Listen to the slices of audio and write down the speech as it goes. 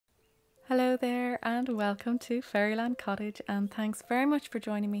Hello there and welcome to Fairyland Cottage, and thanks very much for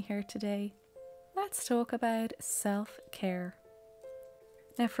joining me here today. Let's talk about self-care.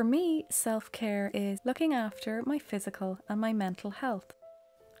 Now for me, self-care is looking after my physical and my mental health.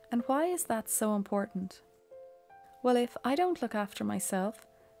 And why is that so important? Well, if I don't look after myself,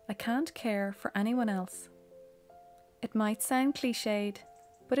 I can't care for anyone else. It might sound cliched,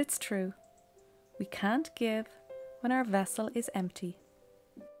 but it's true. We can't give when our vessel is empty.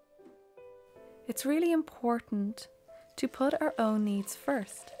 It's really important to put our own needs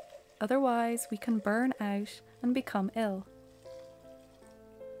first, otherwise we can burn out and become ill.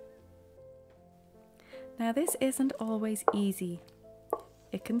 Now this isn't always easy.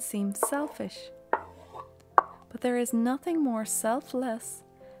 It can seem selfish, but there is nothing more selfless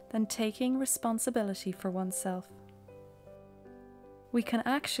than taking responsibility for oneself. We can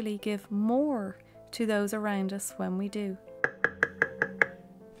actually give more to those around us when we do.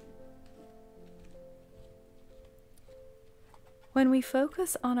 When we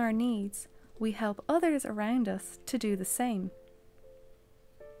focus on our needs, we help others around us to do the same.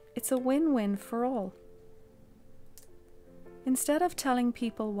 It's a win-win for all. Instead of telling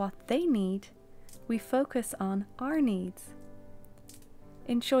people what they need, we focus on our needs.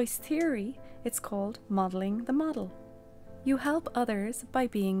 In choice theory, it's called modeling the model. You help others by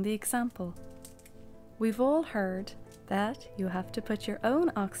being the example. We've all heard that you have to put your own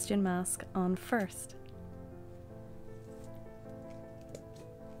oxygen mask on first.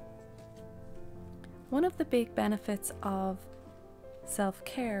 One of the big benefits of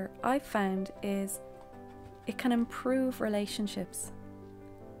self-care I've found is it can improve relationships.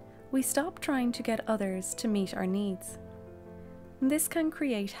 We stop trying to get others to meet our needs. And this can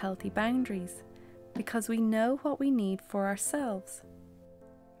create healthy boundaries because we know what we need for ourselves.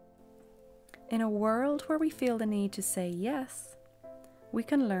 In a world where we feel the need to say yes, we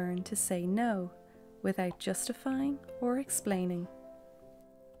can learn to say no without justifying or explaining.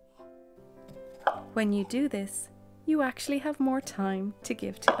 When you do this, you actually have more time to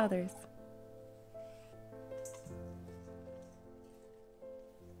give to others.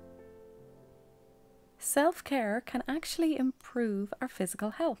 Self-care can actually improve our physical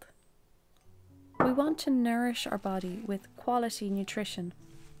health. We want to nourish our body with quality nutrition.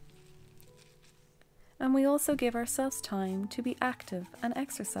 And we also give ourselves time to be active and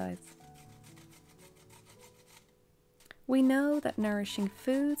exercise. We know that nourishing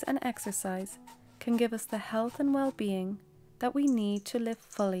foods and exercise can give us the health and well-being that we need to live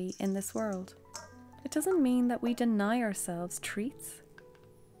fully in this world. It doesn't mean that we deny ourselves treats.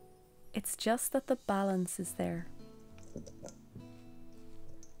 It's just that the balance is there.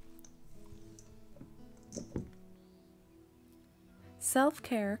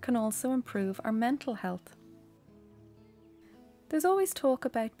 Self-care can also improve our mental health. There's always talk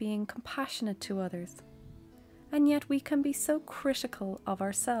about being compassionate to others, and yet we can be so critical of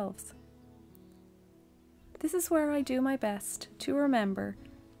ourselves. This is where I do my best to remember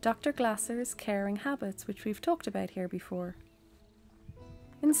Dr. Glasser's caring habits, which we've talked about here before.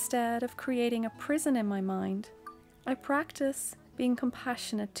 Instead of creating a prison in my mind, I practice being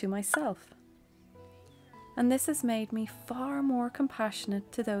compassionate to myself. And this has made me far more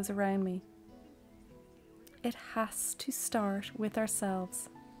compassionate to those around me. It has to start with ourselves.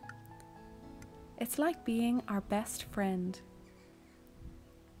 It's like being our best friend.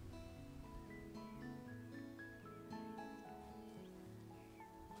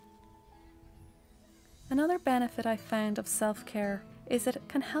 Another benefit I found of self-care is that it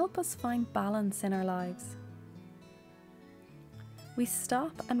can help us find balance in our lives. We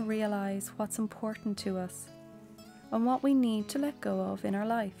stop and realize what's important to us and what we need to let go of in our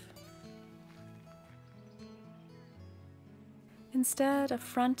life. Instead of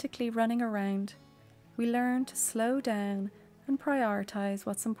frantically running around, we learn to slow down and prioritize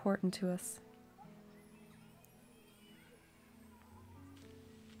what's important to us.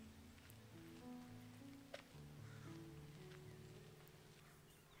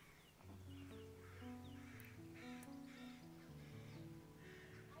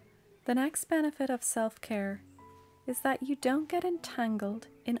 The next benefit of self-care is that you don't get entangled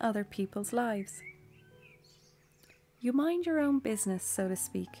in other people's lives. You mind your own business, so to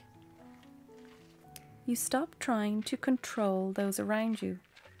speak. You stop trying to control those around you.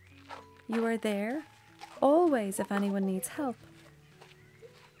 You are there, always if anyone needs help.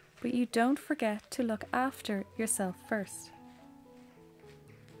 But you don't forget to look after yourself first.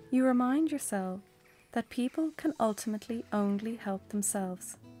 You remind yourself that people can ultimately only help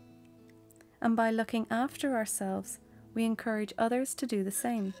themselves. And by looking after ourselves, we encourage others to do the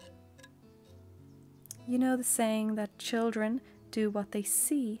same. You know the saying that children do what they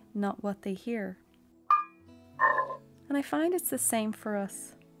see, not what they hear. And I find it's the same for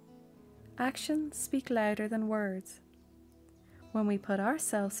us. Actions speak louder than words. When we put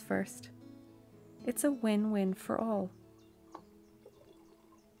ourselves first, it's a win-win for all.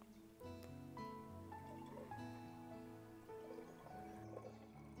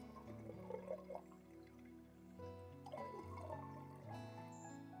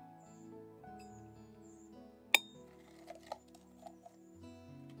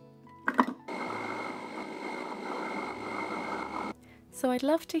 So I'd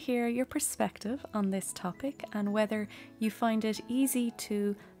love to hear your perspective on this topic and whether you find it easy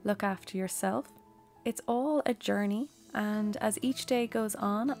to look after yourself. It's all a journey, and as each day goes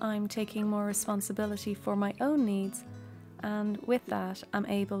on, I'm taking more responsibility for my own needs, and with that, I'm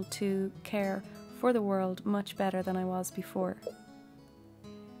able to care for the world much better than I was before.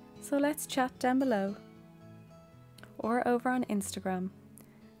 So let's chat down below or over on Instagram.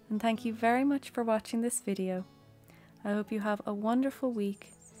 And thank you very much for watching this video. I hope you have a wonderful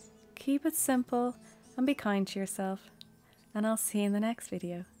week. Keep it simple and be kind to yourself. And I'll see you in the next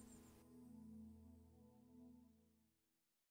video.